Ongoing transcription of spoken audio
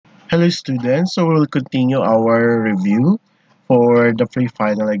Hello students, so we'll continue our review for the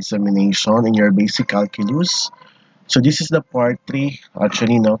pre-final examination in your basic calculus. So this is the part 3,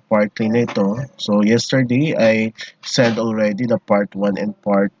 actually no, part 3 na ito. So yesterday I sent already the part 1 and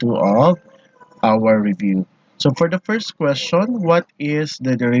part 2 of our review. So for the first question, what is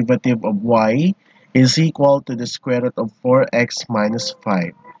the derivative of y is equal to the square root of 4x minus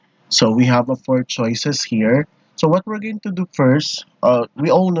 5? So we have 4 choices here. So what we're going to do first, we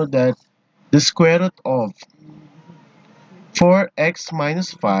all know that the square root of 4x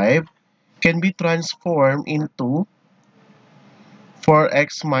minus 5 can be transformed into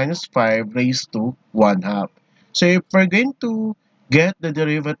 4x minus 5 raised to 1 half. So if we're going to get the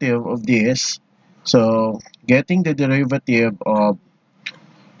derivative of this, so getting the derivative of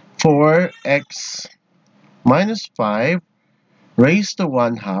 4x minus 5 raised to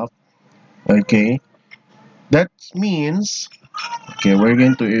 1 half, okay, that means, okay, we're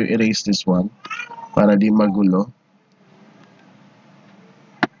going to erase this one para di magulo.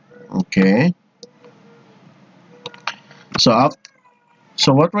 Okay, so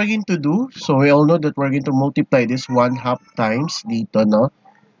so what we're going to do, so we all know that we're going to multiply this 1 half times dito, no?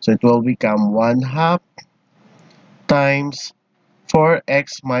 So it will become 1 half times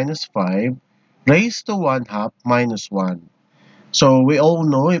 4x minus 5 raised to 1 half minus 1. So we all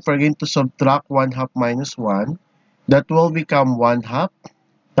know if we're going to subtract 1 half minus 1, that will become 1 half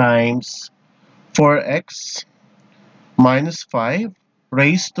times 4x minus 5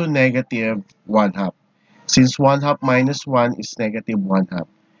 raised to negative 1 half. Since 1 half minus 1 is negative 1 half.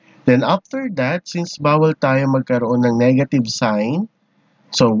 Then after that, since bawal tayo magkaroon ng negative sign,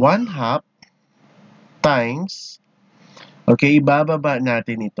 so 1 half times, okay, ibababa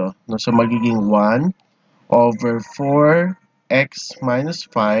natin ito. No? So magiging 1 over 4x minus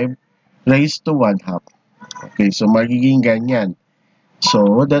 5 raised to 1 half. Okay, so magiging ganyan.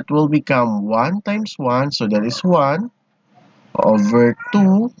 So that will become 1 times 1, so that is 1 over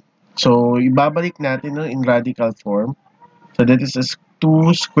 2. So ibabalik natin no, in radical form. So that is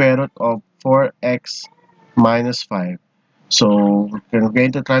 2 square root of 4x minus 5. So we're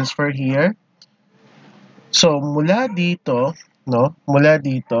going to transfer here. So mula dito, no? Mula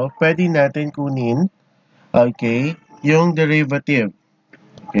dito, pwede natin kunin, okay, yung derivative.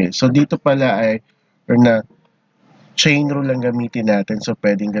 Okay, so dito pala ay or na chain rule lang gamitin natin. So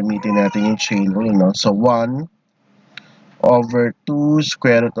pwedeng gamitin natin yung chain rule, no? So 1 over 2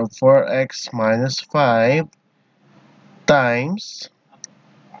 square root of 4x minus 5 times,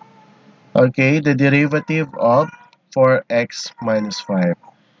 okay, the derivative of 4x minus 5.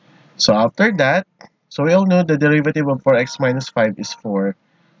 So after that, so we all know the derivative of 4x minus 5 is 4.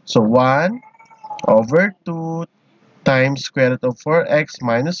 So 1 over 2 times square root of 4x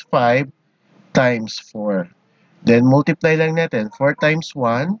minus 5 times 4. Then multiply lang natin. 4 times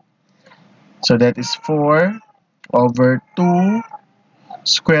 1, so that is 4 over 2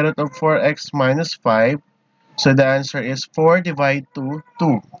 square root of 4x minus 5. So the answer is 4 divided to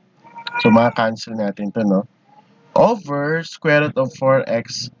 2. So maka-cancel natin to, no? Over square root of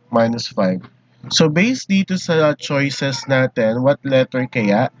 4x minus 5. So based dito sa choices natin, what letter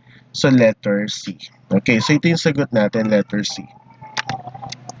kaya? So letter C. Okay, so ito yung sagot natin, letter C.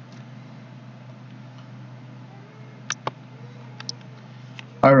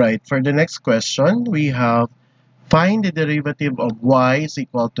 Alright, for the next question, we have find the derivative of y is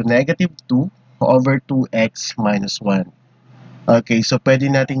equal to negative 2 over 2x minus 1. Okay, so pwede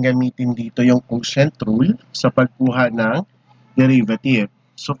natin gamitin dito yung quotient rule sa pagkuha ng derivative.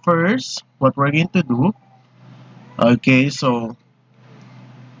 So first, what we're going to do, okay, so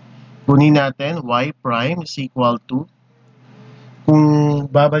kunin natin y prime is equal to, kung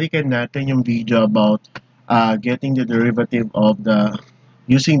babalikan natin yung video about getting the derivative of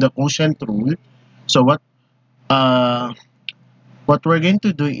using the quotient rule, so what we're going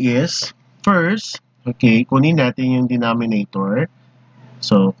to do is, first, okay, kunin natin yung denominator.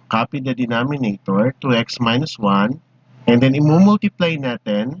 So, copy the denominator, 2x minus 1, and then i-multiply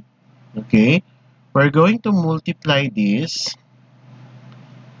natin, okay? We're going to multiply this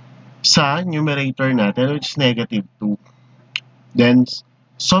sa numerator natin, which is negative 2. Then,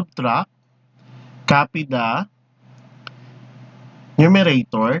 subtract, copy the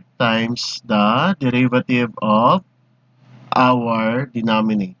numerator times the derivative of our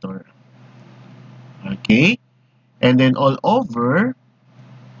denominator. Okay? And then, all over,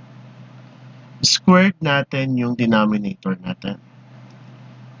 squared natin yung denominator natin.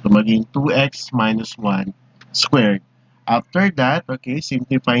 So, maging 2x minus 1 squared. After that, okay,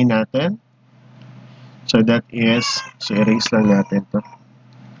 simplify natin. So, that is, so erase lang natin to.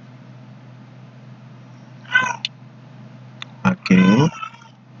 Okay.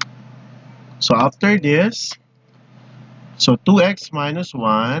 So after this, so 2x minus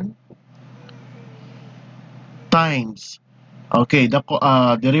 1 times, okay, the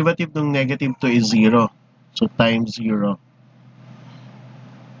derivative ng negative 2 is 0. So times 0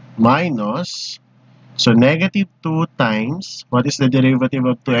 minus, so negative 2 times, what is the derivative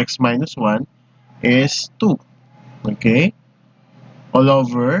of 2x minus 1 is 2. Okay? All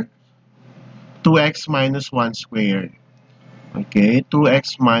over 2x minus 1 squared. Okay?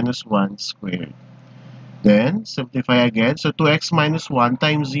 2x minus 1 squared. Then, simplify again. So 2x minus 1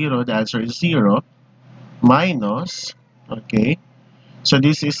 times 0, the answer is 0. Minus, okay? So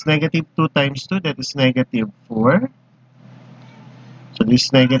this is negative 2 times 2, that is negative 4. So this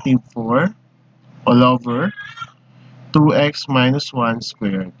is negative 4 all over 2x minus 1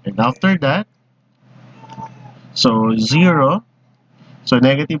 squared. And after that, so 0. So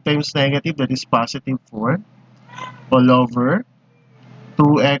negative times negative, that is positive 4 all over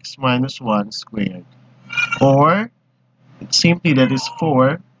 2x minus 1 squared. Or, it's simply that is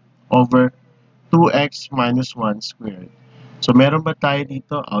 4 over 2x minus 1 squared. So, meron ba tayo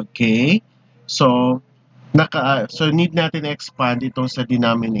dito? Okay. So, so need natin expand itong sa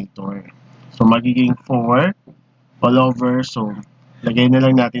denominator. So, magiging 4 all over. So, lagay na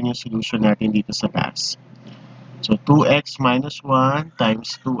lang natin yung solution natin dito sa taas. So, 2x minus 1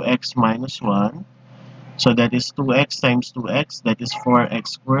 times 2x minus 1. So, that is 2x times 2x. That is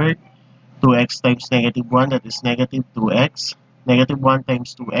 4x squared. 2x times negative 1. That is negative 2x. Negative 1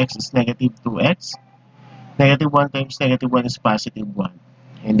 times 2x is negative 2x. Negative 1 times negative 1 is positive 1.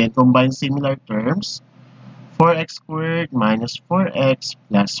 And then combine similar terms. 4x squared minus 4x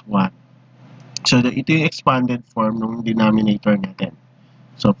plus 1. So, ito yung expanded form ng denominator natin.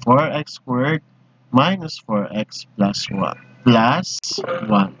 So, 4x squared minus 4x plus 1. Plus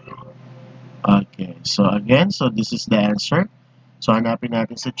 1. Okay. So, again, so this is the answer. So, hanapin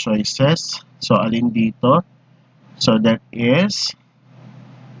natin sa choices. So, alin dito? So, that is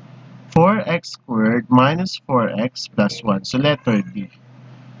 4x squared minus 4x plus 1. So, letter D.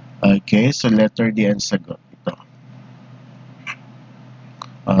 Okay, so letter D ang sagot. Ito.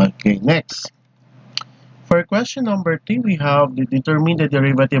 Okay, next. For question number 3, we have to determine the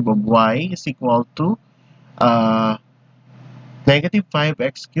derivative of y is equal to negative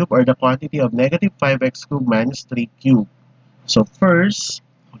 5x cubed, or the quantity of negative 5x cubed minus 3 cubed. So, first,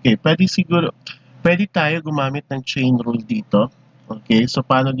 okay, pwede tayo gumamit ng chain rule dito. Okay, so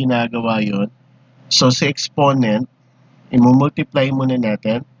paano ginagawa yon? So, sa exponent, i-multiply muna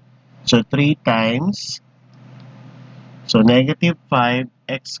natin. So, 3 times, so negative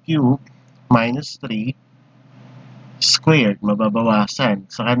 5x cubed minus 3 squared,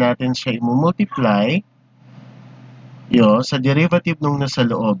 mababawasan. Saka natin siya i-multiply sa derivative nung nasa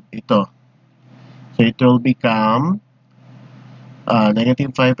loob. Ito. So, it will become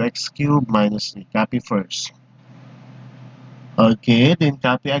negative 5x cubed minus 3. Copy first. Okay, then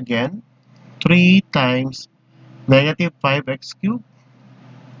copy again. 3 times negative 5x cubed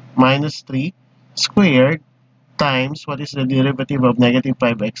minus 3 squared times, what is the derivative of negative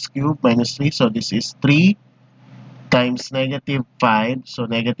 5x cubed minus 3? So, this is 3 times negative 5. So,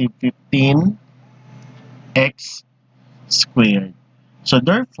 negative 15x squared. So,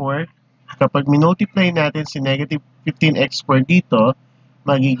 therefore, kapag minultiply natin si negative 15x squared dito,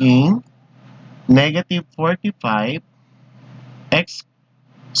 magiging negative 45x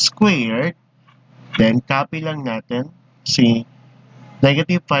squared. Then, copy lang natin si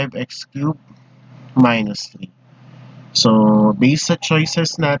negative 5x cubed minus 3. So, based sa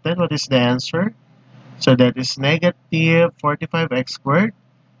choices natin, what is the answer? So, that is negative 45x squared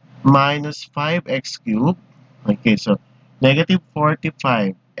minus 5x cubed. Okay, so, negative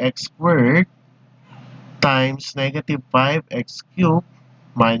 45x squared times negative 5x cubed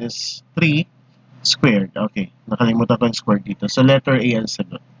minus 3 squared. Okay, nakalimutan ko yung squared dito. So, letter A ang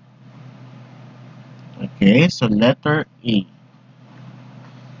sagot. Okay, so letter A.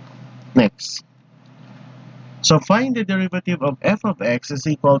 Next. So, find the derivative of f of x is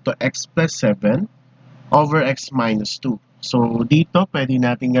equal to x plus 7 over x minus 2. So, dito, pwede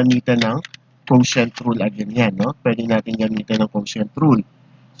natin gamitan ng quotient rule again yan, no? Pwede natin gamitan ng quotient rule.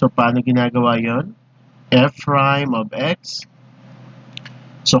 So, paano ginagawa yon? F prime of x.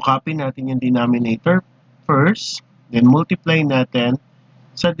 So, copy natin yung denominator first, then multiply natin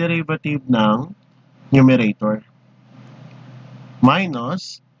sa derivative ng numerator.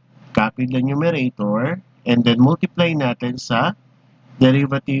 Minus, copy the numerator, and then multiply natin sa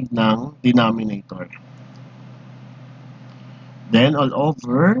derivative ng denominator. Then, all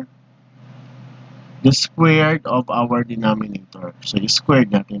over the squared of our denominator. So, i-squared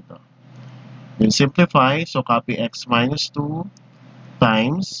natin to. Then, simplify. So, copy x minus 2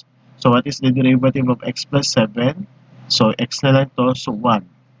 times. So what is the derivative of x plus 7? So x na lang to, so 1.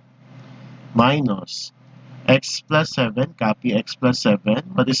 Minus x plus 7, copy x plus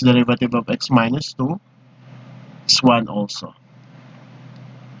 7. What is the derivative of x minus 2? It's 1 also.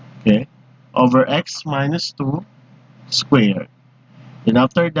 Okay? Over x minus 2 squared. Then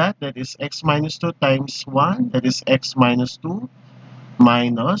after that, that is x minus 2 times 1. That is x minus 2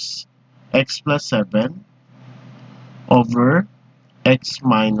 minus x plus 7 over x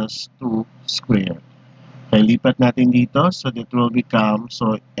minus 2 squared. Okay, lipat natin dito. So that will become,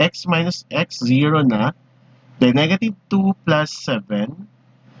 so x minus x, 0 na. Then negative 2 plus 7,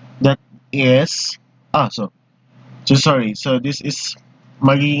 that is, sorry. So this is,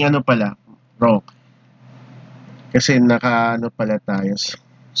 magiging ano pala, wrong. Kasi naka, ano pala tayo.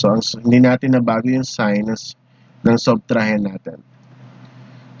 So, hindi natin nabago yung sign ng subtrahen natin.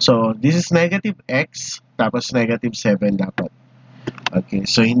 So, this is negative x, tapos negative 7 dapat. Okay,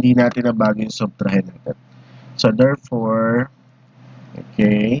 so hindi natin nabago yung subtrahen natin. So, therefore,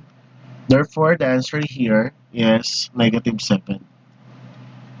 okay, therefore, the answer here is negative 7.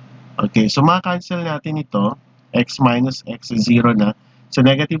 Okay, so maka-cancel natin ito. X minus x is 0 na. So,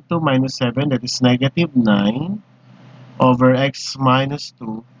 negative 2 minus 7, that is negative 9 over x minus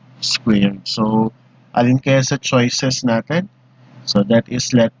 2 squared. So, alin kaya sa choices natin? So, that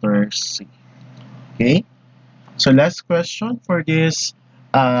is letter C. Okay? So, last question for this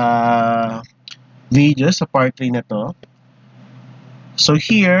video sa part 3 na to. So,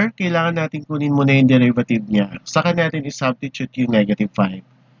 here, kailangan natin kunin muna yung derivative niya. Saka natin i-substitute yung negative 5.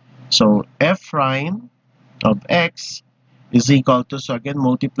 So, f prime of x is equal to, so again,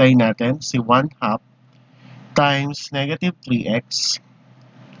 multiply natin si 1/2 times negative 3x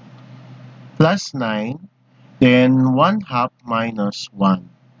plus 9, then 1/2 minus 1.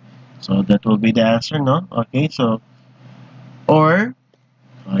 So, that will be the answer, no? Okay, so, or,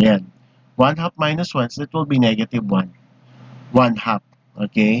 ayan, 1/2 minus 1, so that will be negative 1. 1/2,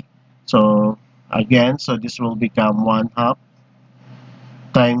 okay? So, again, so this will become 1/2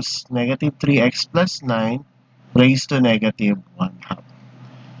 times negative 3x plus 9 raised to negative 1/2.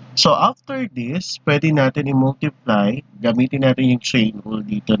 So, after this, pwede natin i-multiply, gamitin natin yung chain rule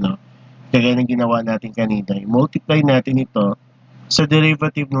dito, no? Kaya ng ginawa natin kanina, i-multiply natin ito sa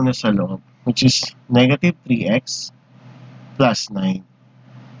derivative nung nasa loob, which is negative 3x plus 9.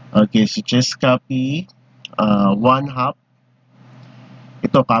 Okay, so just copy 1/2.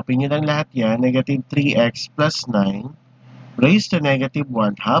 Ito, copy nyo lang lahat yan. Negative 3x plus 9 raised to negative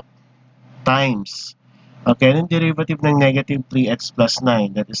 1/2 times. Okay, anong derivative ng negative 3x plus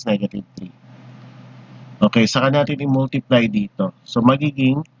 9? That is negative 3. Okay, saka natin i-multiply dito. So,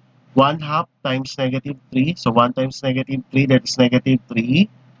 magiging 1/2 times negative 3. So, 1 times negative 3, that is negative 3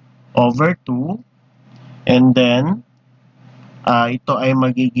 over 2. And then, ito ay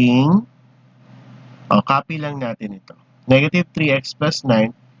magiging, copy lang natin ito. Negative 3x plus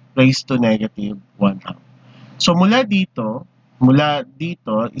 9 raised to negative 1/2. So, mula dito,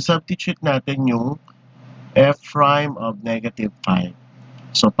 i-substitute natin yung f prime of negative 5.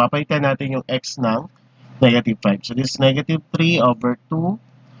 So, papalitan natin yung x ng negative 5. So, this is negative 3 over 2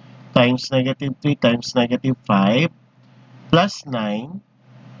 times negative 3 times negative 5 plus 9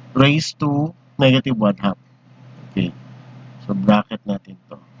 raised to negative 1/2. Okay. So, bracket natin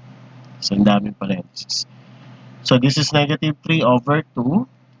to. So, ang daming parentheses. So, this is negative 3 over 2.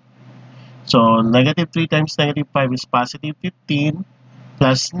 So, negative 3 times negative 5 is positive 15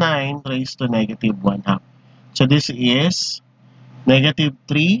 plus 9 raised to negative 1/2. So, this is negative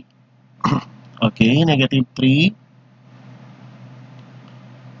 3. Okay, negative 3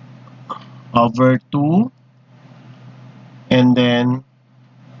 over 2 and then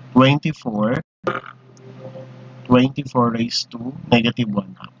 24 raised to negative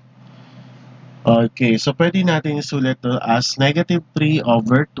 1/2. Okay, so pwede natin isulat to as negative 3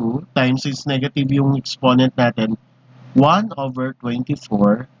 over 2 times is negative yung exponent natin 1 over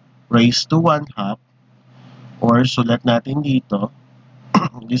 24 raised to 1/2, or sulat natin dito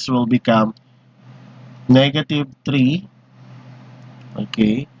this will become negative 3.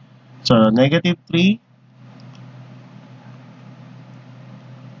 Okay, so negative 3,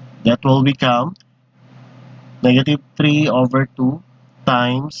 that will become negative 3 over 2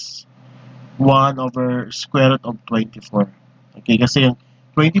 times 1 over square root of 24. Okay, kasi yung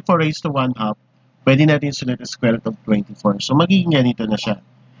 24 raised to 1/2, pwede natin sulat as square root of 24. So, magiging ganito na siya.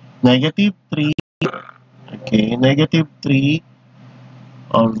 Negative 3, okay, negative 3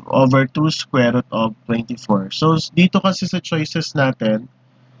 over 2 square root of 24. So, dito kasi sa choices natin,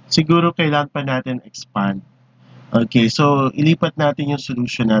 siguro kailangan pa natin expand. Okay, so, ilipat natin yung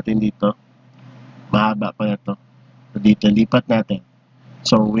solution natin dito. Mahaba pa na to. So, dito, lipat natin.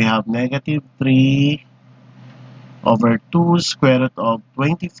 So we have negative 3 over 2 square root of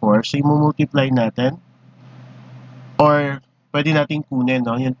 24. So i-multiply natin. Or pwede natin kunin,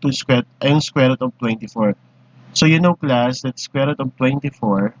 no? Yung 2 square, yung square root of 24. So you know class that square root of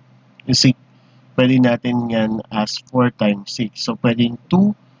 24 is pwede natin yan as 4 times 6. So pwedeng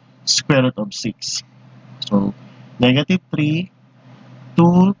 2 square root of 6. So negative 3,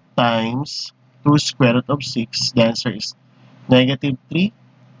 2 times 2 square root of 6. The answer is negative 3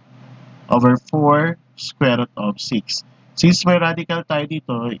 over 4 square root of 6. Since may radical tayo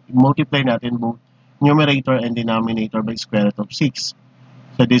dito, multiply natin both numerator and denominator by square root of 6.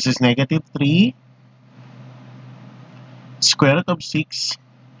 So this is negative 3 square root of 6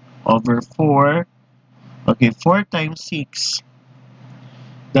 over 4. Okay, 4 times 6,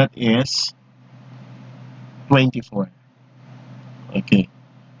 that is 24. Okay,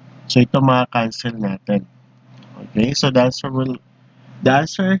 so ito cancel natin. Okay, so the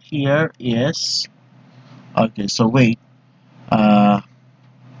answer here is, okay, so wait.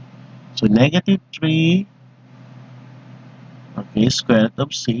 So negative 3, okay, square root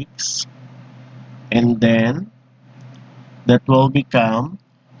of 6, and then that will become,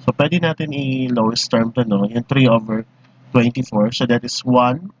 so pwede natin i-lowest term to, no? Yung 3 over 24, so that is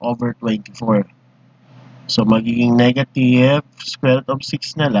 1 over 24. So magiging negative square root of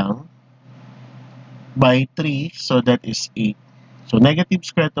 6 na lang by 3, so that is 8. So negative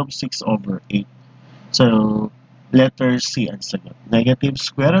square root of 6 over 8. So letter C ang sagot. Negative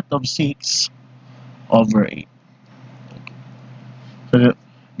square root of 6 over 8. So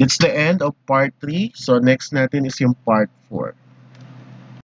that's the end of part 3. So next natin is yung part 4.